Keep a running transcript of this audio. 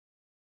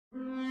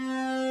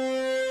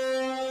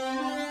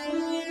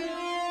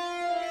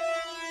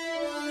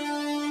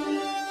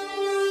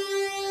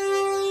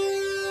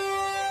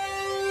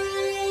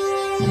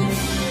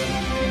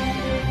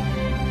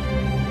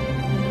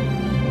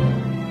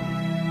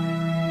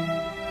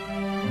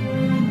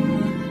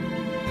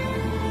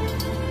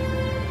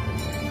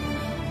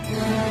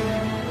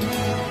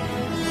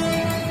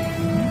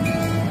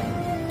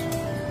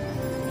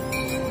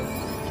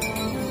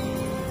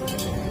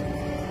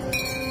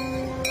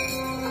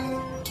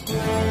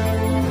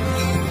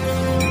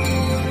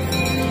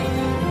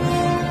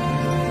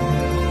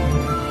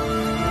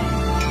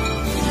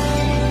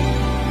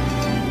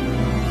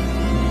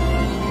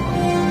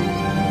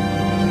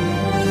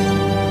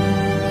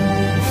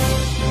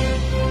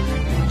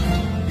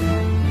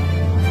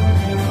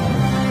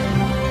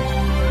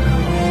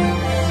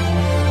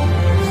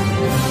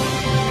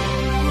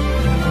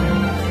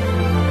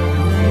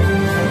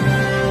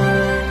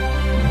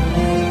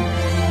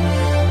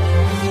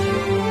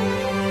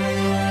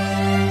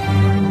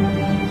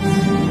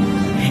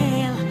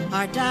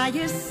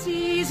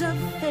diocese of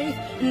faith,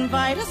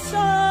 invite us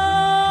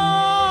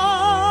all.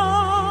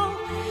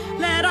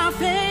 Let our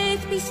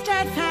faith be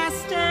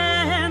steadfast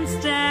and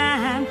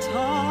stand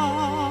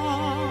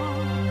tall,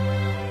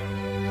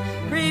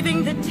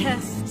 braving the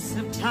tests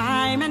of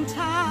time and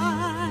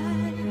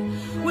tide,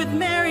 with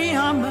Mary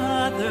our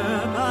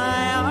mother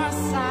by our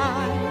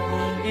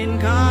side. In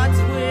God's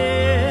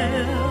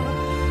will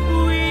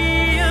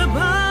we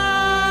abide.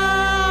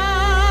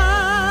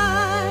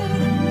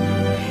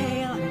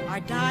 Hail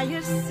our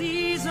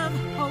diocese of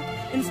hope,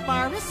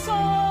 inspire us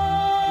all.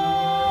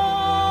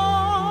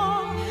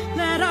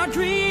 Let our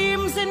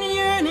dreams and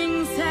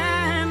yearnings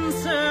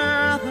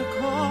answer the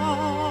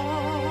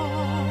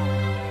call.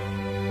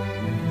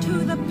 To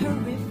the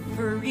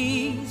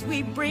peripheries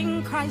we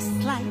bring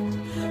Christ's light,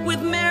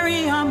 with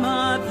Mary our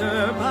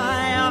mother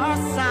by our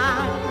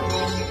side.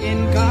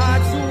 In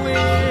God's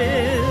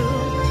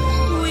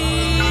will we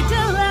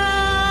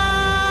delight.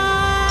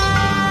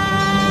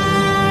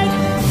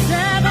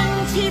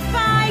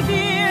 75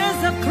 years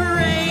of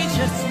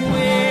courageous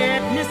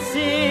witnessing,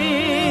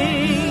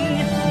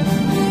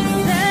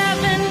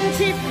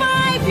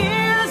 75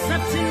 years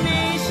of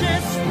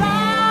tenacious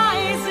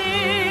rising,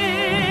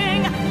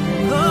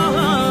 full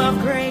of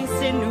grace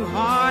in new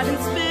heart and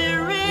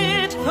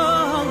spirit,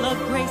 full of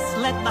grace,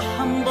 let the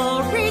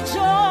humble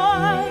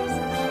rejoice.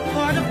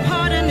 Lord of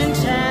pardon and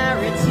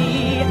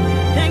charity,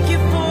 thank you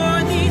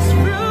for these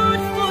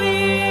fruitful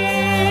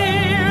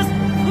years,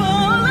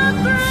 full of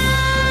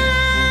grace.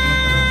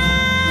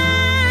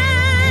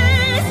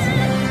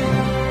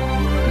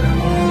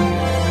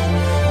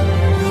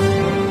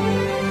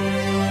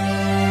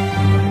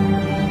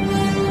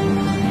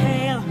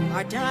 Hail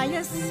our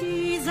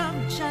diocese of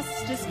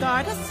justice,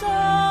 guard us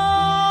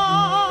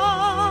all.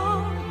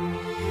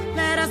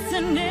 Let us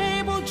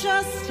enable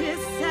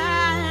justice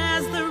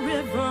as the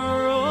river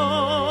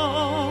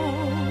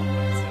rolls,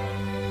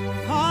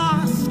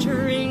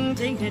 fostering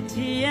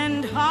dignity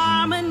and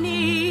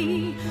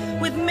harmony,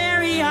 with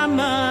Mary our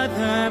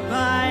mother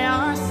by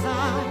our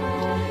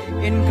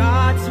side. In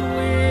God's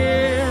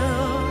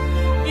will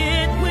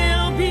it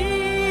will be.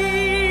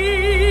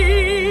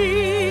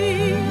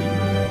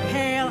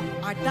 Hail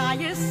our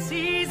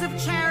diocese of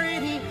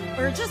charity,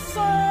 urge us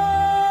all.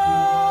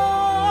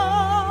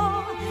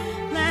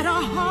 Let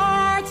our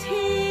hearts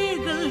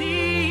heed the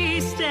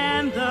least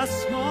and the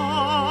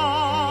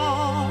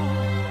small.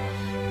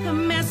 The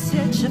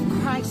message of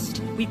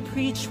Christ we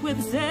preach with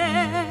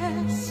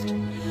zest,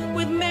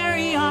 with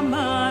Mary our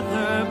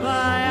mother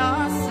by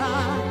our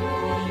side.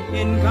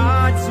 In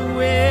God's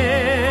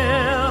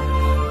will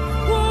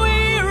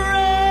we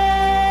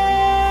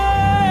rest.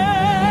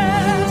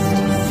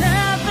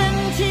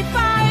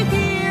 75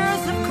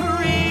 years of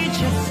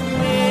courageous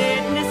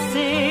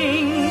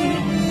witnessing,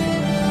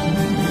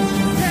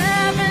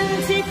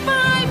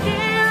 75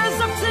 years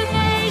of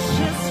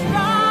tenacious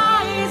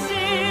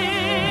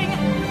rising,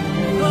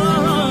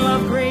 full of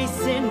grace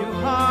in new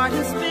heart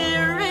and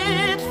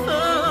spirit,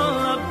 full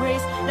of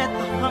grace, let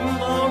the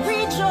humble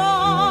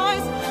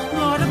rejoice.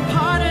 Lord of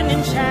pardon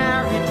and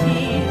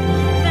charity,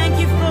 thank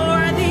you for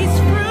these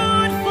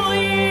fruitful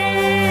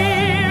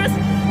years,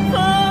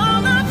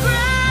 full of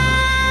grace.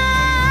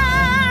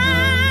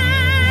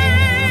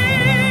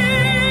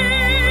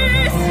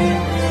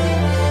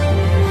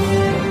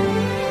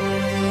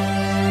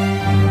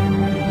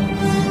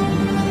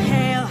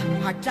 Hail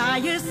our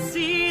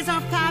diocese,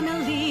 our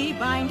family,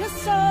 bind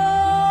us all.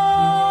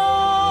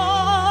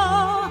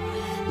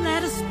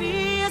 Let us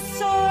be a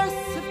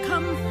source of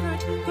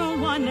comfort for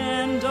one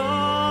and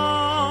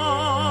all.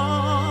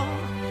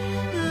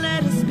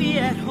 Let us be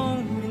at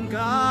home in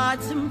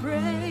God's embrace.